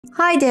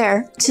Hi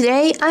there!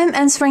 Today I'm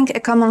answering a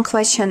common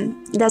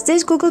question. Does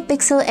this Google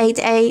Pixel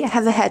 8a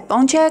have a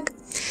headphone jack?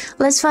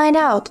 Let's find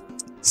out!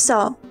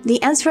 So,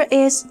 the answer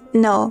is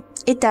no,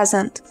 it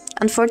doesn't.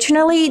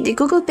 Unfortunately, the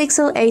Google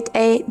Pixel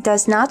 8a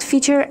does not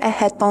feature a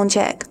headphone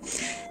jack.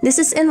 This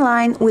is in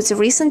line with the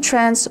recent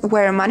trends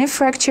where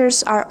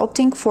manufacturers are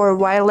opting for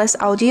wireless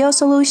audio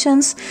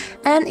solutions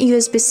and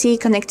USB-C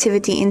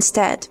connectivity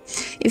instead.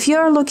 If you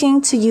are looking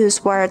to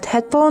use wired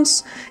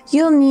headphones,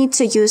 you'll need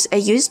to use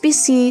a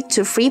USB-C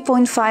to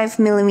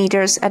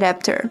 3.5mm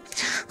adapter.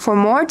 For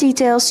more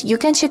details, you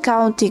can check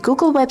out the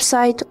Google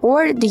website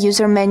or the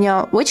user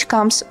manual which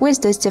comes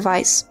with this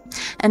device.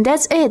 And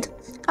that's it!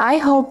 I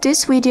hope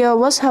this video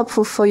was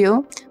helpful for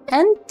you,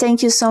 and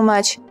thank you so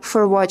much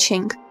for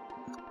watching.